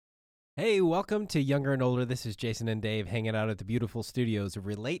Hey, welcome to Younger and Older. This is Jason and Dave hanging out at the beautiful studios of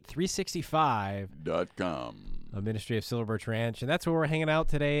Relate365.com, a ministry of Silver Birch Ranch. And that's where we're hanging out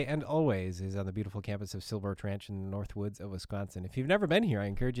today and always is on the beautiful campus of Silver Birch Ranch in the North Woods of Wisconsin. If you've never been here, I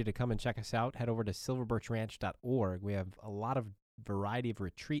encourage you to come and check us out. Head over to silverbirchranch.org. We have a lot of variety of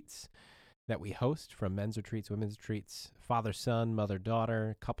retreats that we host, from men's retreats, women's retreats, father-son,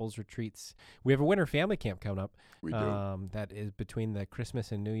 mother-daughter, couples retreats. We have a winter family camp coming up. We do. That is between the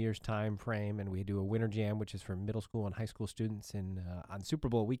Christmas and New Year's time frame, and we do a winter jam, which is for middle school and high school students on Super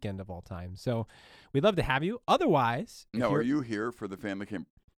Bowl weekend of all time. So we'd love to have you. Otherwise, now, are you here for the family camp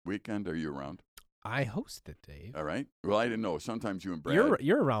weekend? Are you around? I host it, Dave. All right. Well, I didn't know. Sometimes you and Brad.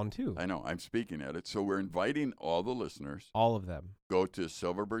 You're around too. I know. I'm speaking at it. So we're inviting all the listeners. All of them. Go to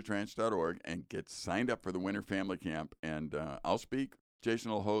silverbirchranch.org and get signed up for the winter family camp. And I'll speak. Jason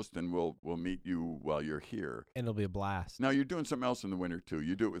will host, and we'll meet you while you're here. And it'll be a blast. Now, you're doing something else in the winter, too.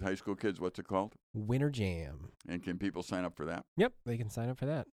 You do it with high school kids. What's it called? Winter Jam. And can people sign up for that? Yep, they can sign up for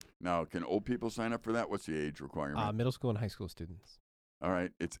that. Now, can old people sign up for that? What's the age requirement? Middle school and high school students. All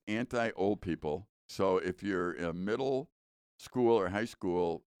right. It's anti-old people. So if you're a middle school or high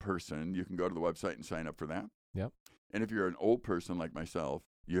school person, you can go to the website and sign up for that. Yep. And if you're an old person like myself,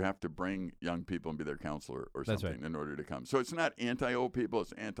 you have to bring young people and be their counselor or That's something right. in order to come. So it's not anti-old people.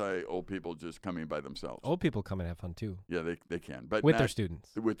 It's anti-old people just coming by themselves. Old people come and have fun too. Yeah, they can. But with not their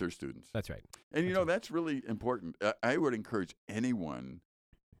students. With their students. That's right. And, that's really important. I would encourage anyone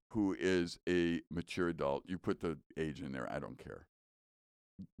who is a mature adult, you put the age in there, I don't care.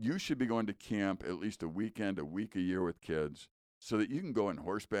 You should be going to camp at least a week a year with kids so that you can go on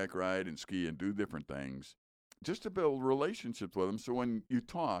horseback ride and ski and do different things just to build relationships with them. So when you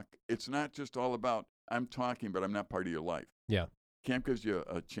talk, it's not just all about, I'm talking, but I'm not part of your life. Yeah. Camp gives you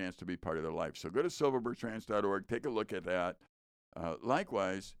a chance to be part of their life. So go to silverbirchranch.org, take a look at that.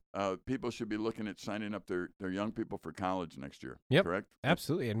 Likewise, people should be looking at signing up their young people for college next year. Yep. Correct?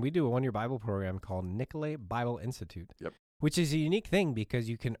 Absolutely. And we do a one-year Bible program called Nicolay Bible Institute. Yep. Which is a unique thing because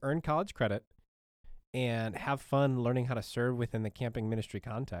you can earn college credit and have fun learning how to serve within the camping ministry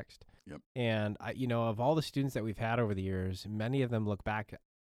context. Yep. And, of all the students that we've had over the years, many of them look back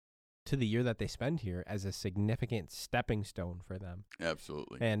to the year that they spend here as a significant stepping stone for them.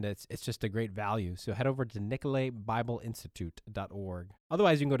 Absolutely. And it's just a great value. So head over to NicolayBibleInstitute.org.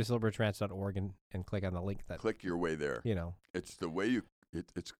 Otherwise, you can go to silverbirchranch.org and click on the link that... Click your way there. It's the way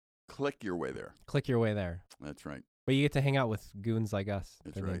it's click your way there. Click your way there. That's right. But you get to hang out with goons like us.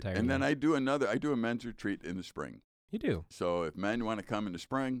 That's for the right. entire And year. then I do a men's retreat in the spring. You do. So if men want to come in the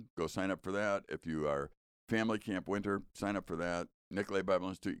spring, go sign up for that. If you are family camp winter, sign up for that. Nicolay Bible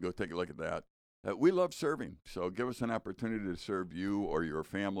Institute, go take a look at that. We love serving, so give us an opportunity to serve you or your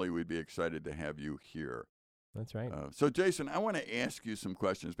family. We'd be excited to have you here. That's right. So, Jason, I want to ask you some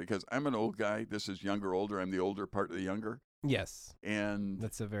questions because I'm an old guy. This is younger, older. I'm the older part of the younger. Yes. And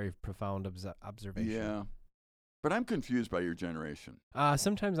that's a very profound observation. Yeah. But I'm confused by your generation.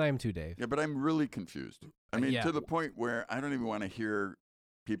 Sometimes I am too, Dave. Yeah, but I'm really confused. I mean, to the point where I don't even want to hear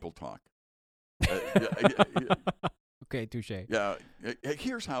people talk. Okay, touche. Yeah.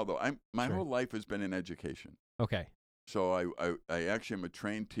 Here's how, though. My whole life has been in education. Okay. So I actually am a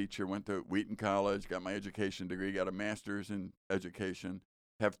trained teacher, went to Wheaton College, got my education degree, got a master's in education,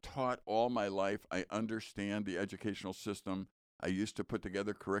 have taught all my life. I understand the educational system. I used to put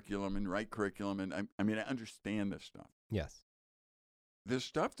together curriculum and write curriculum, and I understand this stuff. Yes. The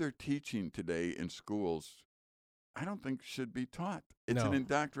stuff they're teaching today in schools, I don't think should be taught. It's an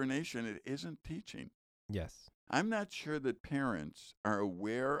indoctrination. It isn't teaching. Yes. I'm not sure that parents are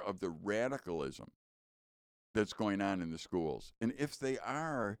aware of the radicalism that's going on in the schools. And if they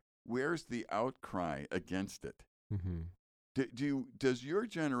are, where's the outcry against it? Mm-hmm. Does your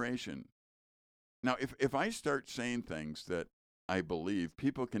generation... Now, if I start saying things that I believe,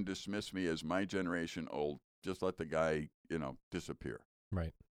 people can dismiss me as my generation old. Just let the guy, disappear.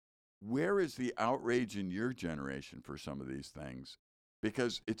 Right. Where is the outrage in your generation for some of these things?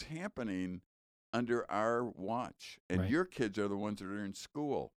 Because it's happening under our watch, and your kids are the ones that are in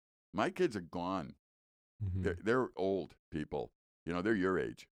school. My kids are gone. Mm-hmm. They're old people. They're your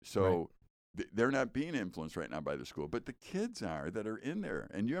age. So they're not being influenced right now by the school, but the kids are that are in there,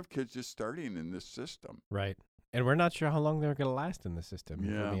 and you have kids just starting in this system. Right. And we're not sure how long they're going to last in the system, if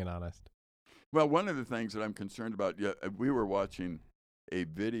we're being honest. Well, one of the things that I'm concerned about, we were watching a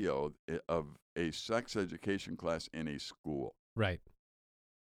video of a sex education class in a school. Right.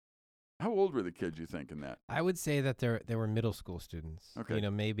 How old were the kids, you think, in that? I would say that they were middle school students. Okay.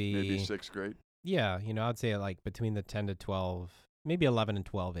 Maybe 6th grade? Yeah. I'd say like between the 10 to 12, maybe 11 and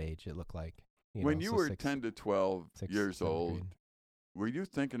 12 age, it looked like. When you were 10 to 12 years old, Were you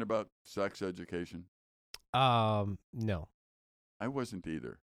thinking about sex education? No. I wasn't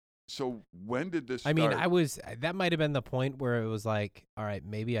either. So when did this I start? mean, that might have been the point where it was like, all right,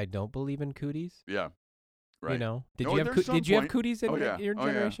 maybe I don't believe in cooties. Yeah. Right. You know, did No, you have there's some did you have point. cooties in Oh, yeah. your Oh,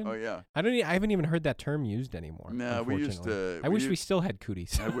 generation? Yeah. Oh, yeah. I haven't even heard that term used anymore. No, we used unfortunately. to. I wish we still had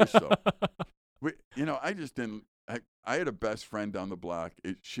cooties. I wish so. I just didn't. I had a best friend down the block.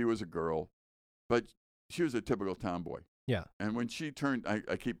 She was a girl, but she was a typical tomboy. Yeah. And when she turned,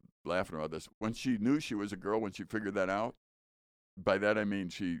 I keep laughing about this. When she knew she was a girl, when she figured that out, by that I mean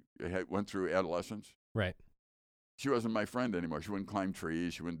she went through adolescence. Right. She wasn't my friend anymore. She wouldn't climb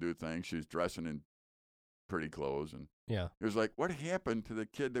trees. She wouldn't do things. She was dressing in pretty clothes, and yeah, it was like, what happened to the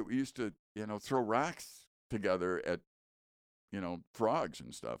kid that we used to, throw rocks together at, frogs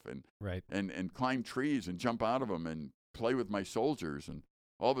and stuff, and right, and climb trees and jump out of them and play with my soldiers, and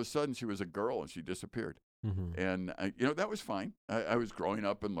all of a sudden she was a girl and she disappeared, and that was fine. I was growing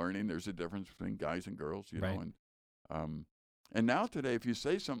up and learning. There's a difference between guys and girls, right. And now today, if you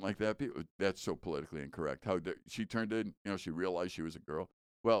say something like that, that's so politically incorrect. She turned in, she realized she was a girl.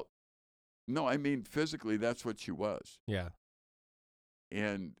 Well. No, I mean physically, that's what she was. Yeah.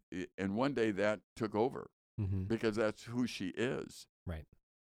 And one day that took over because that's who she is. Right.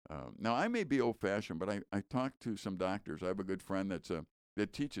 Now, I may be old-fashioned, but I talked to some doctors. I have a good friend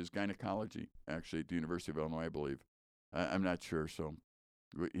that teaches gynecology, actually, at the University of Illinois, I believe. I'm not sure, so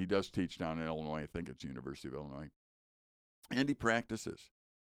he does teach down in Illinois. I think it's the University of Illinois. And he practices.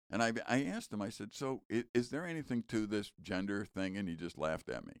 And I asked him, I said, so is there anything to this gender thing? And he just laughed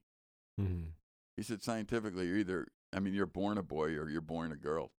at me. He said, scientifically, you're born a boy or you're born a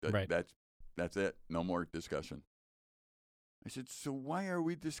girl. Right. That's it. No more discussion. I said, so why are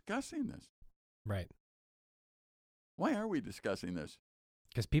we discussing this? Right. Why are we discussing this?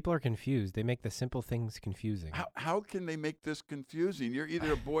 Because people are confused. They make the simple things confusing. How can they make this confusing? You're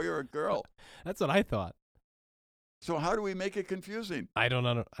either a boy or a girl. That's what I thought. So how do we make it confusing? I don't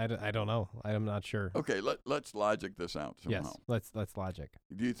know. I don't know. I'm not sure. Okay, let's logic this out somehow. Yes, let's logic.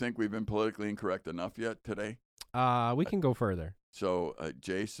 Do you think we've been politically incorrect enough yet today? We can go further. So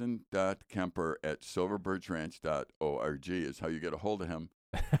jason.kemper@silverbirchranch.org is how you get a hold of him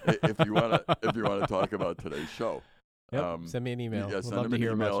if you want to talk about today's show. Yep, send me an email. Yeah, We'd love to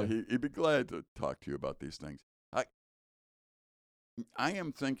hear about you. He'd be glad to talk to you about these things. I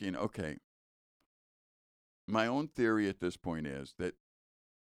am thinking, okay, my own theory at this point is that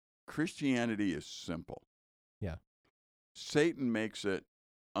Christianity is simple. Yeah. Satan makes it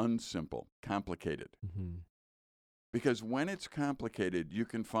unsimple, complicated. Because when it's complicated, you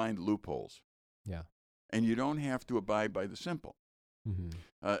can find loopholes. Yeah. And you don't have to abide by the simple.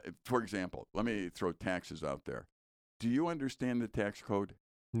 For example, let me throw taxes out there. Do you understand the tax code?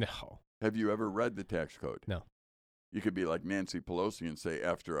 No. Have you ever read the tax code? No. You could be like Nancy Pelosi and say,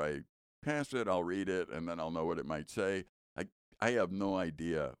 after I pass it, I'll read it, and then I'll know what it might say. I have no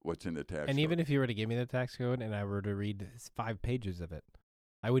idea what's in the tax code. And even if you were to give me the tax code and I were to read 5 pages of it,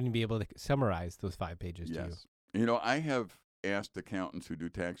 I wouldn't be able to summarize those 5 pages to you. I have asked accountants who do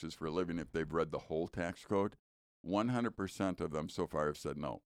taxes for a living if they've read the whole tax code. 100% of them so far have said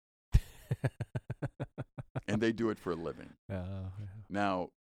no. And they do it for a living. Now,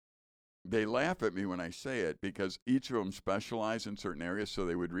 they laugh at me when I say it because each of them specialize in certain areas, so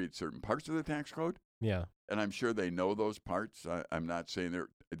they would read certain parts of the tax code. Yeah. And I'm sure they know those parts. I'm not saying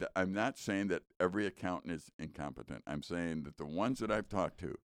that every accountant is incompetent. I'm saying that the ones that I've talked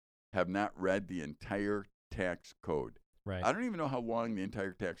to have not read the entire tax code. Right. I don't even know how long the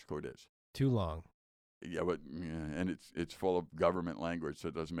entire tax code is. Too long. Yeah, and it's full of government language, so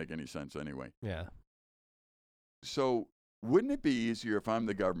it doesn't make any sense anyway. Yeah. So wouldn't it be easier if I'm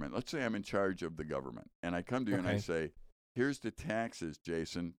the government? Let's say I'm in charge of the government, and I come to you and I say, here's the taxes,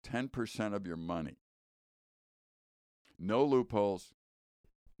 Jason, 10% of your money. No loopholes,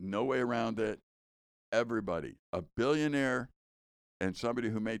 no way around it. Everybody, a billionaire and somebody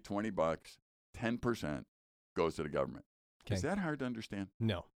who made $20, 10% goes to the government. Okay. Is that hard to understand?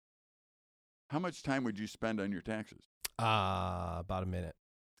 No. How much time would you spend on your taxes? About a minute.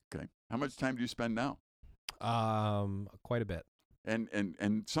 Okay. How much time do you spend now? Quite a bit.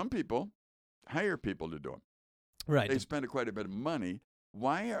 And some people hire people to do them. Right. They spend quite a bit of money.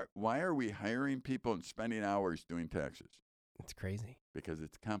 Why are we hiring people and spending hours doing taxes? It's crazy. Because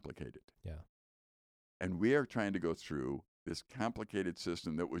it's complicated. Yeah. And we are trying to go through this complicated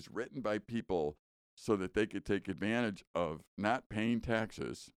system that was written by people so that they could take advantage of not paying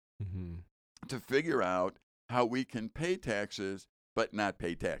taxes to figure out how we can pay taxes but not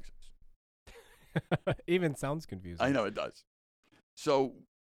pay taxes. Even sounds confusing. I know it does. So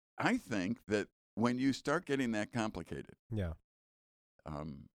I think that when you start getting that complicated,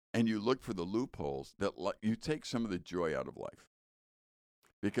 and you look for the loopholes that you take some of the joy out of life.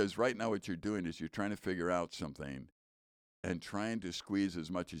 Because right now what you're doing is you're trying to figure out something and trying to squeeze as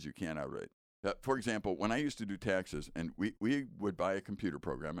much as you can out of it. For example, when I used to do taxes, and we would buy a computer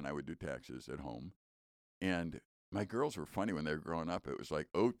program and I would do taxes at home, and my girls were funny when they were growing up. It was like,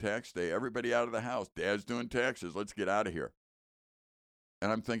 oh, tax day, everybody out of the house. Dad's doing taxes. Let's get out of here.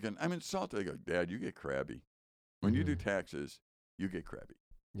 And I'm thinking, I'm insulted. I go, Dad, you get crabby. When you do taxes, you get crabby.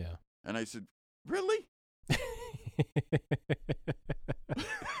 Yeah. And I said, really?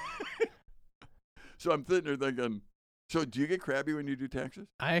 So I'm sitting there thinking, so do you get crabby when you do taxes?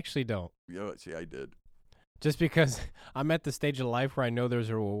 I actually don't. Yeah, see, I did. Just because I'm at the stage of life where I know there's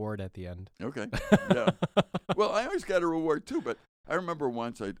a reward at the end. Okay. Yeah. Well, I always got a reward too, but I remember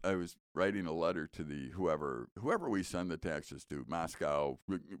once I was writing a letter to the whoever we send the taxes to, Moscow,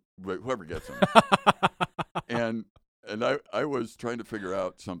 whoever gets them. and I was trying to figure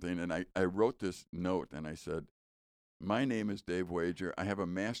out something, and I wrote this note, and I said, my name is Dave Wager. I have a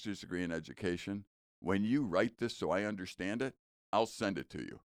master's degree in education. When you write this so I understand it, I'll send it to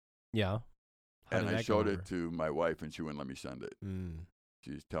you. Yeah. And I showed it to my wife, and she wouldn't let me send it. Mm.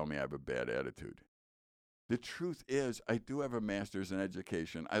 She's telling me I have a bad attitude. The truth is, I do have a master's in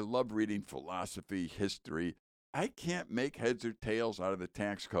education. I love reading philosophy, history. I can't make heads or tails out of the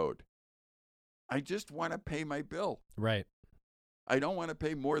tax code. I just want to pay my bill. Right. I don't want to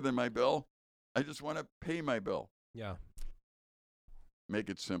pay more than my bill. I just want to pay my bill. Yeah. Make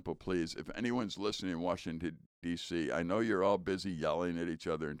it simple, please. If anyone's listening in Washington, D.C., I know you're all busy yelling at each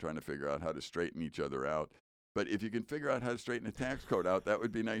other and trying to figure out how to straighten each other out. But if you can figure out how to straighten the tax code out, that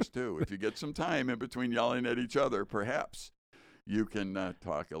would be nice, too. If you get some time in between yelling at each other, perhaps you can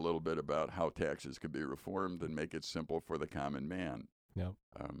talk a little bit about how taxes could be reformed and make it simple for the common man. Yep.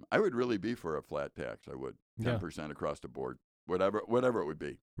 I would really be for a flat tax. I would. 10% across the board, whatever it would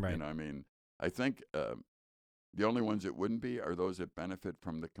be. Right. You know, I mean, I think the only ones that wouldn't be are those that benefit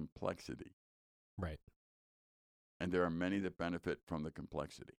from the complexity. Right. And there are many that benefit from the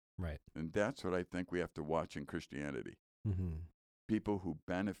complexity. Right. And that's what I think we have to watch in Christianity. Mm-hmm. People who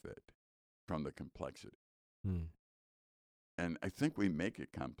benefit from the complexity. Mm. And I think we make it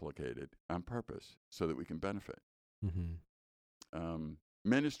complicated on purpose so that we can benefit. Mm-hmm.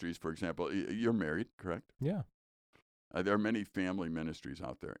 Ministries, for example, you're married, correct? Yeah. There are many family ministries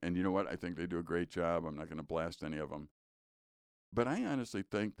out there. And you know what? I think they do a great job. I'm not going to blast any of them. But I honestly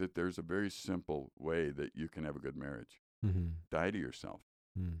think that there's a very simple way that you can have a good marriage. Mm-hmm. Die to yourself.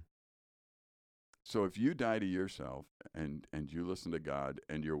 Mm. So if you die to yourself and you listen to God,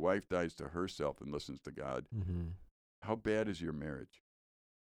 and your wife dies to herself and listens to God, Mm-hmm. how bad is your marriage?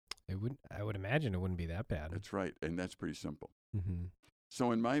 I would imagine it wouldn't be that bad. That's right. And that's pretty simple. Mm-hmm. So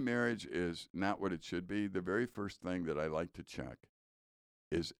when my marriage is not what it should be, the very first thing that I like to check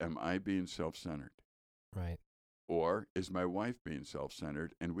is, am I being self-centered? Right. Or is my wife being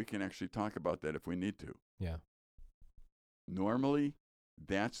self-centered? And we can actually talk about that if we need to. Yeah. Normally,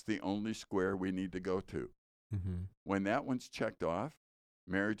 that's the only square we need to go to. Mm-hmm. When that one's checked off,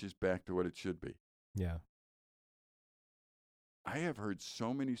 marriage is back to what it should be. Yeah. I have heard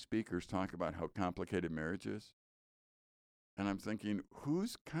so many speakers talk about how complicated marriage is. And I'm thinking,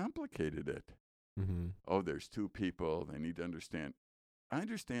 who's complicated it? Mm-hmm. Oh, there's two people. They need to understand. I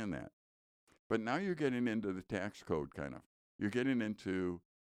understand that. But now you're getting into the tax code, kind of. You're getting into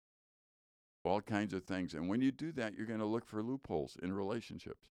all kinds of things. And when you do that, you're going to look for loopholes in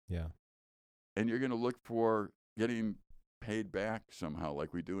relationships. Yeah. And you're going to look for getting paid back somehow,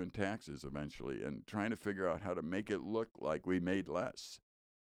 like we do in taxes eventually, and trying to figure out how to make it look like we made less.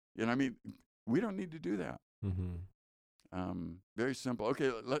 You know, I mean, we don't need to do that. Mm-hmm. Very simple.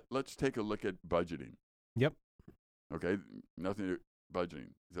 Okay, let's take a look at budgeting. Yep. Okay, nothing to budgeting.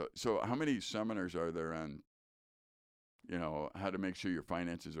 So how many seminars are there on, you know, how to make sure your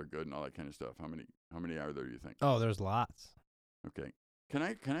finances are good and all that kind of stuff? How many are there, do you think? Oh, there's lots. Okay.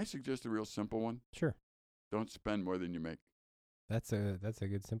 Can I suggest a real simple one? Sure. Don't spend more than you make. That's a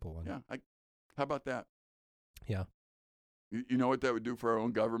good simple one. Yeah. How about that? Yeah. You know what that would do for our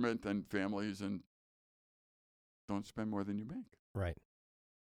own government and families, and don't spend more than you make. Right.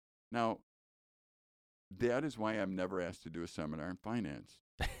 Now, that is why I'm never asked to do a seminar in finance.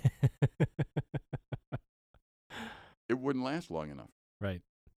 It wouldn't last long enough. Right.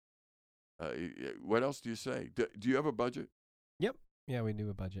 What else do you say? Do you have a budget? Yep. Yeah, we do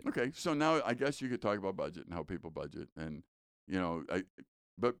a budget. Okay, so now I guess you could talk about budget and how people budget, and you know,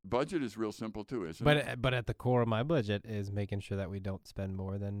 but budget is real simple too, isn't it? But at the core of my budget is making sure that we don't spend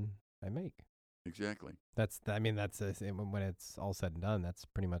more than I make. Exactly. When it's all said and done, that's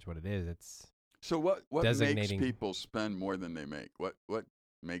pretty much what it is. So what makes designating- people spend more than they make? What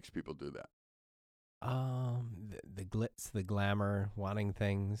makes people do that? The glitz, the glamour, wanting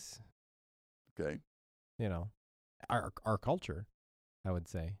things, Okay. you know, our culture, I would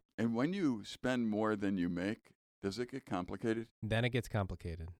say. And when you spend more than you make, does it get complicated? Then it gets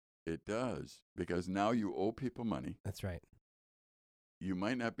complicated. It does, because now you owe people money. That's right. You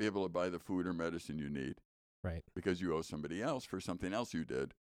might not be able to buy the food or medicine you need Right. because you owe somebody else for something else you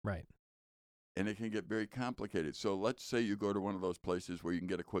did. Right. And it can get very complicated. So let's say you go to one of those places where you can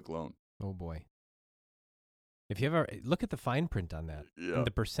get a quick loan. Oh boy. If you ever look at the fine print on that Yeah. and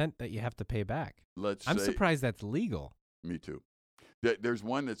the percent that you have to pay back, Let's I'm say, surprised that's legal. Me too. There's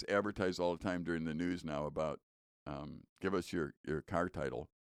one that's advertised all the time during the news now about give us your car title.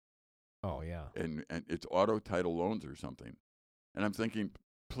 Oh yeah. And it's auto title loans or something. And I'm thinking,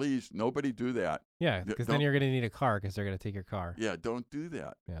 please, nobody do that. Yeah, because then don't- you're going to need a car because they're going to take your car. Yeah, don't do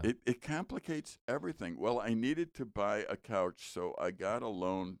that. Yeah. It complicates everything. Well, I needed to buy a couch, so I got a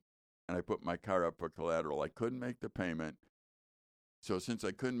loan and I put my car up for collateral. I couldn't make the payment. So since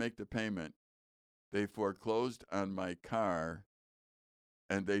I couldn't make the payment, they foreclosed on my car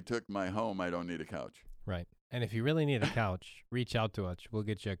and they took my home. I don't need a couch. Right. And if you really need a couch, reach out to us. We'll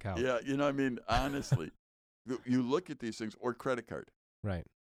get you a couch. Yeah, I mean, honestly, you look at these things, or credit card. Right.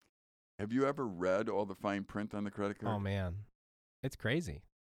 Have you ever read all the fine print on the credit card? Oh man. It's crazy.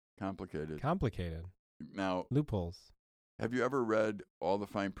 Complicated. Complicated. Now, Loopholes. have you ever read all the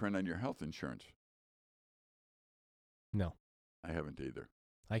fine print on your health insurance? No. I haven't either.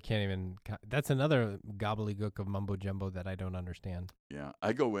 I can't even. That's another gobbledygook of mumbo jumbo that I don't understand. Yeah,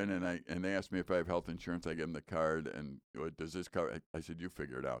 I go in and they ask me if I have health insurance. I give them the card, and does this cover? I said, you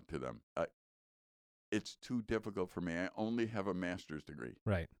figure it out to them. It's too difficult for me. I only have a master's degree.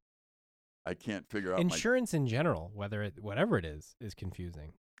 Right. I can't figure out Insurance in general, whatever it is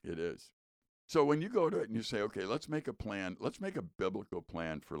confusing. It is. So when you go to it and you say, okay, let's make a plan. Let's make a biblical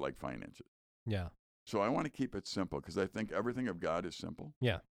plan for like finances. Yeah. So I want to keep it simple because I think everything of God is simple.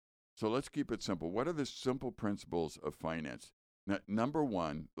 Yeah. So let's keep it simple. What are the simple principles of finance? Now, number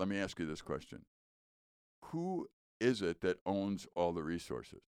one, let me ask you this question. Who is it that owns all the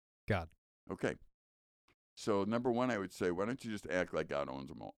resources? God. Okay. So number one, I would say, why don't you just act like God owns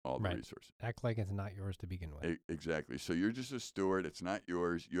them all the Right. resources? Act like it's not yours to begin with. Exactly. So you're just a steward. It's not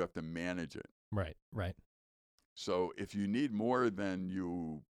yours. You have to manage it. Right. Right. So if you need more than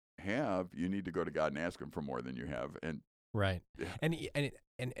you have, you need to go to God and ask him for more than you have. And Right. Yeah.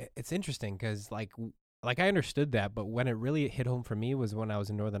 And it's interesting because like I understood that, but when it really hit home for me was when I was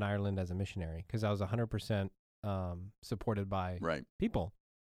in Northern Ireland as a missionary because I was 100% supported by right. people.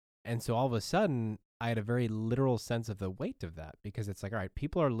 And so all of a sudden I had a very literal sense of the weight of that because it's like, all right,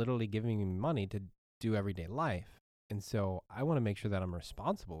 people are literally giving me money to do everyday life. And so I want to make sure that I'm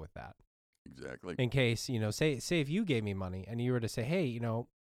responsible with that. Exactly. In case, say if you gave me money and you were to say, hey,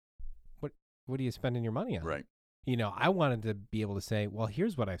 what are you spending your money on? Right. I wanted to be able to say, well,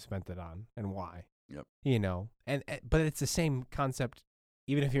 here's what I've spent it on and why. Yep. But it's the same concept,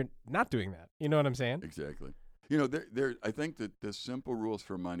 even if you're not doing that. You know what I'm saying? Exactly. I think that the simple rules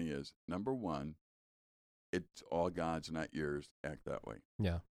for money is, number one, it's all God's, not yours. Act that way.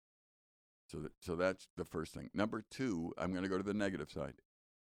 Yeah. So that's the first thing. Number two, I'm going to go to the negative side.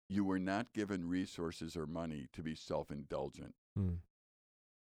 You were not given resources or money to be self-indulgent. Hmm.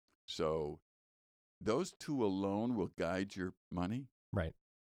 So those two alone will guide your money. Right.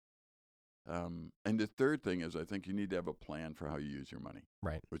 And the third thing is I think you need to have a plan for how you use your money.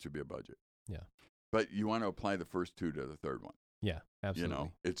 Right. Which would be a budget. Yeah. But you want to apply the first two to the third one. Yeah,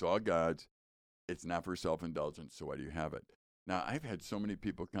 absolutely. It's all God's. It's not for self-indulgence, so why do you have it? Now, I've had so many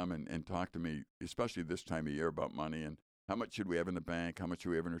people come and talk to me, especially this time of year, about money and how much should we have in the bank? How much should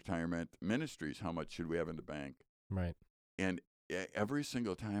we have in retirement? Ministries, how much should we have in the bank? Right. And every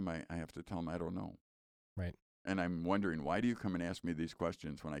single time I have to tell them I don't know. Right. And I'm wondering, why do you come and ask me these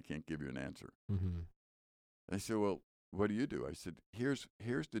questions when I can't give you an answer? Mm-hmm. They said, well, what do you do? I said, here's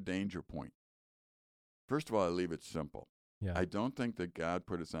the danger point. First of all, I leave it simple. Yeah. I don't think that God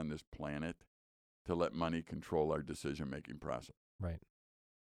put us on this planet to let money control our decision-making process. Right.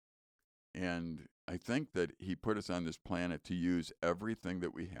 And I think that he put us on this planet to use everything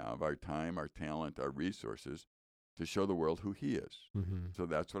that we have, our time, our talent, our resources, to show the world who he is. Mm-hmm. So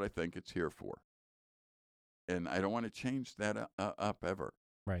that's what I think it's here for. And I don't want to change that up ever.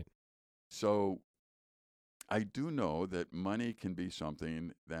 Right. So I do know that money can be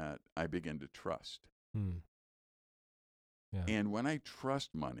something that I begin to trust. Mm. Yeah. And when I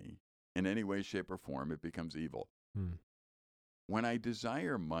trust money in any way, shape, or form, it becomes evil. Mm. When I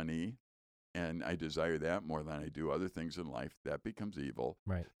desire money, and I desire that more than I do other things in life, that becomes evil.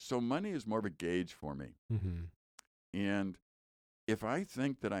 Right. So money is more of a gauge for me. Mm-hmm. And if I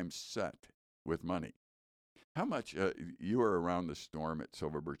think that I'm set with money, how much you were around the storm at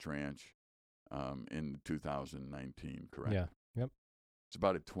Silver Birch Ranch in 2019, correct? Yeah. Yep. It's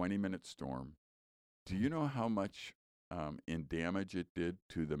about a 20-minute storm. Do you know how much in damage it did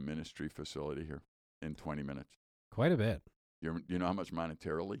to the ministry facility here in 20 minutes? Quite a bit. You know how much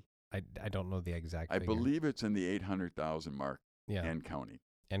monetarily? I don't know the exact I figure. believe it's in the 800,000 mark Yeah. and counting.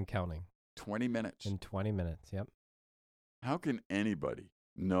 And counting. 20 minutes. In 20 minutes. Yep. How can anybody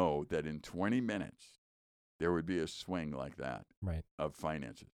know that in 20 minutes there would be a swing like that Right. of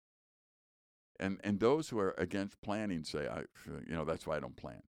finances? And those who are against planning say, that's why I don't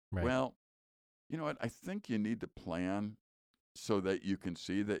plan. Right. Well, you know what? I think you need to plan so that you can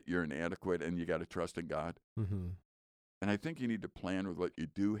see that you're inadequate and you got to trust in God. Mm-hmm. And I think you need to plan with what you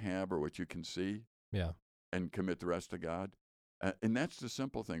do have or what you can see. Yeah. And commit the rest to God. And that's the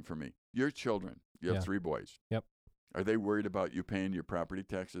simple thing for me. Your children, you have Yeah. 3 boys. Yep. Are they worried about you paying your property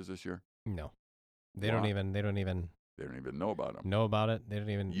taxes this year? No. They Why? don't even They don't even know about them. know about it. They don't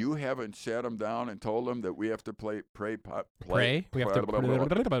even You haven't sat them down and told them that we have to pray. pray. We have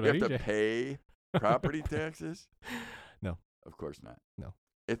to pay property taxes? No. Of course not. No.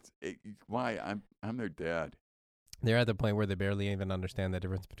 Why? I'm their dad. They're at the point where they barely even understand the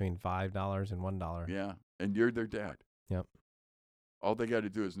difference between $5 and $1. Yeah. And you're their dad. Yep. All they got to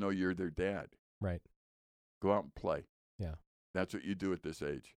do is know you're their dad. Right. Go out and play. Yeah. That's what you do at this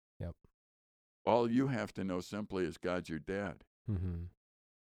age. Yep. All you have to know simply is God's your dad. Mm-hmm.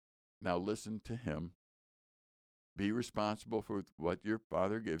 Now listen to him. Be responsible for what your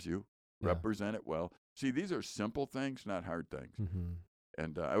father gives you. Yeah. Represent it well. See, these are simple things, not hard things. Mm-hmm.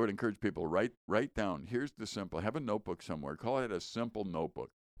 And I would encourage people to write down. Here's the simple. Have a notebook somewhere. Call it a simple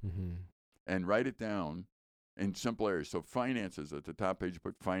notebook. Mm-hmm. And write it down in simple areas. So finances at the top page, you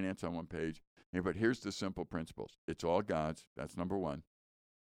put finance on one page. But here's the simple principles. It's all God's. That's number 1.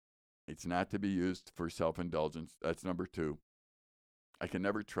 It's not to be used for self-indulgence. That's number 2. I can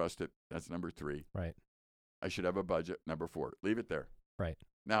never trust it. That's number 3. Right. I should have a budget. Number 4. Leave it there. Right.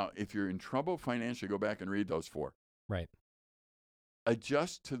 Now, if you're in trouble financially, go back and read those 4. Right.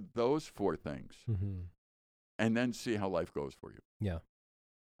 Adjust to those 4 things, Mm-hmm. and then see how life goes for you. Yeah.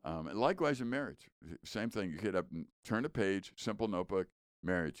 And likewise in marriage, same thing. You get up and turn a page, simple notebook,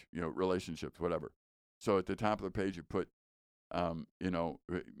 marriage, relationships, whatever. So at the top of the page, you put,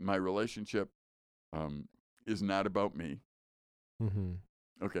 my relationship is not about me. Mm-hmm.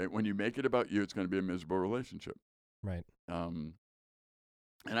 Okay, when you make it about you, it's going to be a miserable relationship. Right. And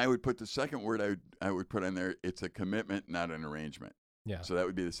I would put the second word I would put on there. It's a commitment, not an arrangement. Yeah. So that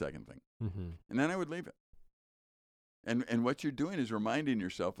would be the second thing. Mm-hmm. And then I would leave it. And what you're doing is reminding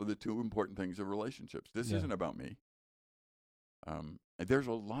yourself of the 2 important things of relationships. This isn't about me. There's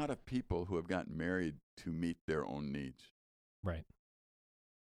a lot of people who have gotten married to meet their own needs. Right.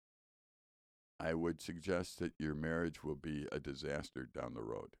 I would suggest that your marriage will be a disaster down the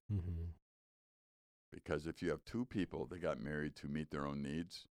road. Mm-hmm. Because if you have 2 people that got married to meet their own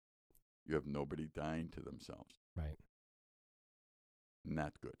needs, you have nobody dying to themselves. Right.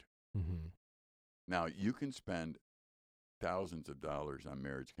 Not good. Mm-hmm. Now, you can spend thousands of dollars on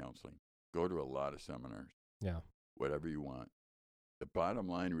marriage counseling. Go to a lot of seminars. Yeah. Whatever you want. The bottom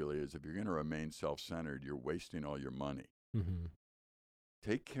line really is if you're going to remain self-centered, you're wasting all your money. Mm-hmm.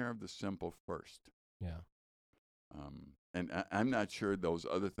 Take care of the simple first. Yeah. And I'm not sure those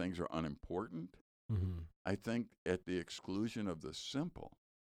other things are unimportant. Mm-hmm. I think at the exclusion of the simple,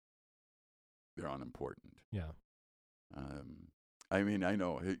 they're unimportant. Yeah. I mean, I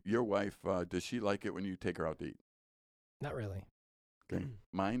know your wife, does she like it when you take her out to eat? Not really. Okay.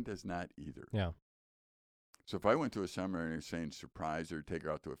 Mine does not either. Yeah. So if I went to a seminar and you're saying surprise her, take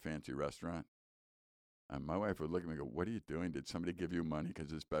her out to a fancy restaurant, my wife would look at me and go, "What are you doing? Did somebody give you money? Because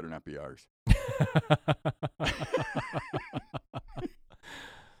this better not be ours."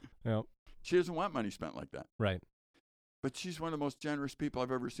 Yep. She doesn't want money spent like that. Right. But she's one of the most generous people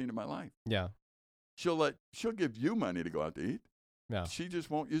I've ever seen in my life. Yeah. She'll give you money to go out to eat. Yeah. She just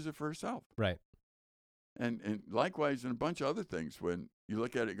won't use it for herself. Right. And likewise in a bunch of other things, when you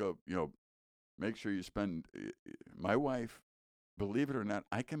look at it, go, make sure you spend. My wife, believe it or not,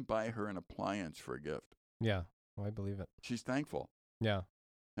 I can buy her an appliance for a gift. Yeah. Oh, I believe it. She's thankful. Yeah.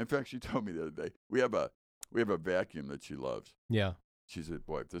 In fact, she told me the other day, we have a vacuum that she loves. Yeah. She said,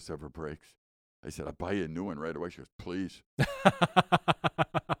 "Boy, if this ever breaks," I said, "I'll buy you a new one right away." She goes, "Please."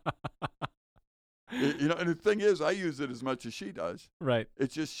 And the thing is, I use it as much as she does. Right.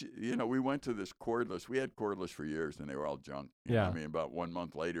 It's just, we went to this cordless. We had cordless for years, and they were all junk. You know what I mean? About 1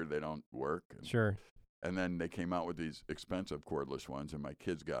 month later, they don't work. Sure. And then they came out with these expensive cordless ones, and my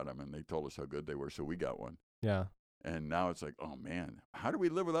kids got them, and they told us how good they were, so we got one. Yeah. And now it's like, oh, man, how do we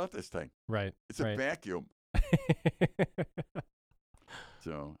live without this thing? Right. It's a vacuum.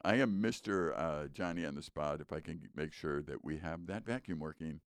 So I am Mr. Johnny on the spot if I can make sure that we have that vacuum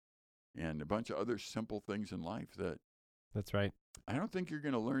working and a bunch of other simple things in life that. That's right. I don't think you're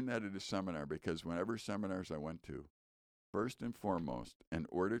going to learn that at a seminar, because whenever seminars I went to, first and foremost, in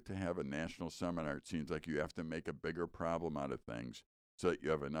order to have a national seminar, it seems like you have to make a bigger problem out of things so that you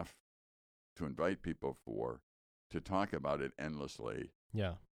have enough to invite people for, to talk about it endlessly.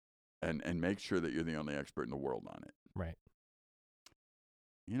 Yeah. And make sure that you're the only expert in the world on it. Right.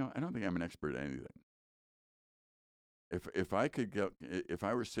 I don't think I'm an expert at anything. If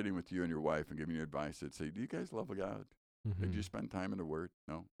I were sitting with you and your wife and giving you advice, I'd say, do you guys love God? Mm-hmm. Did you spend time in the Word?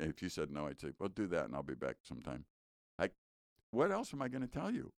 No. If you said no, I'd say, well, do that and I'll be back sometime. What else am I going to tell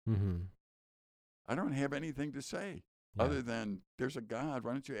you? Mm-hmm. I don't have anything to say other than there's a God.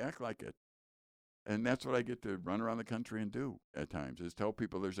 Why don't you act like it? And that's what I get to run around the country and do at times, is tell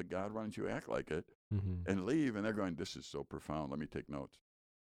people there's a God. Why don't you act like it? Mm-hmm. And leave. And they're going, this is so profound. Let me take notes.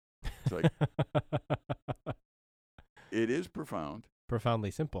 It's like, it is profound. Profoundly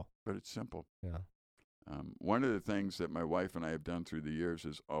simple. But it's simple. Yeah. One of the things that my wife and I have done through the years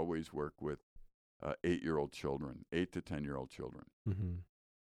is always work with 8-year-old children, 8 to 10-year-old children. Mm-hmm.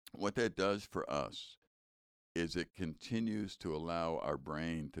 What that does for us is it continues to allow our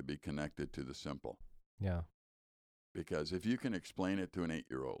brain to be connected to the simple. Yeah. Because if you can explain it to an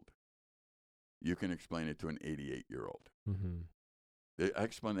 8-year-old, you can explain it to an 88-year-old. Mm-hmm. The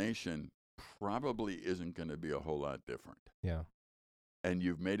explanation probably isn't going to be a whole lot different. Yeah. And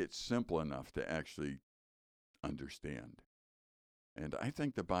you've made it simple enough to actually understand. And I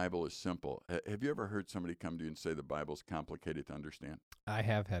think the Bible is simple. Have you ever heard somebody come to you and say the Bible's complicated to understand? I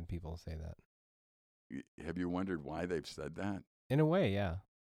have had people say that. Have you wondered why they've said that? In a way, yeah.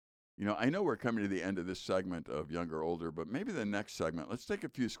 I know we're coming to the end of this segment of Younger Older, but maybe the next segment, let's take a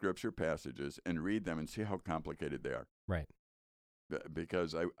few scripture passages and read them and see how complicated they are. Right.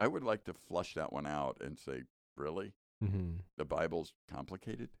 Because I would like to flush that one out and say, really? Mm-hmm. The Bible's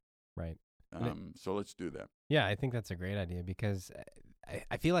complicated? Right. So let's do that. Yeah, I think that's a great idea, because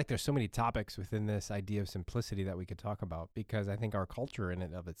I feel like there's so many topics within this idea of simplicity that we could talk about, because I think our culture in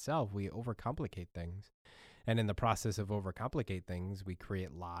and of itself, we overcomplicate things. And in the process of overcomplicate things, we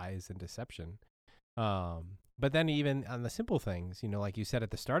create lies and deception. But then even on the simple things, like you said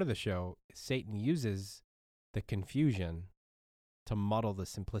at the start of the show, Satan uses the confusion to muddle the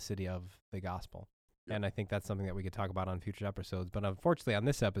simplicity of the gospel. Yep. And I think that's something that we could talk about on future episodes. But unfortunately, on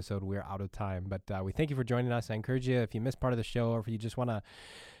this episode, we're out of time. But we thank you for joining us. I encourage you, if you missed part of the show, or if you just want to,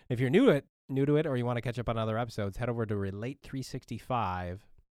 if you're new to it, or you want to catch up on other episodes, head over to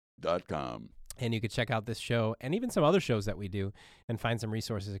relate365.com. And you could check out this show and even some other shows that we do and find some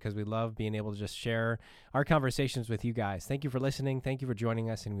resources, because we love being able to just share our conversations with you guys. Thank you for listening. Thank you for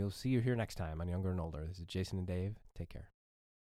joining us. And we'll see you here next time on Younger and Older. This is Jason and Dave. Take care.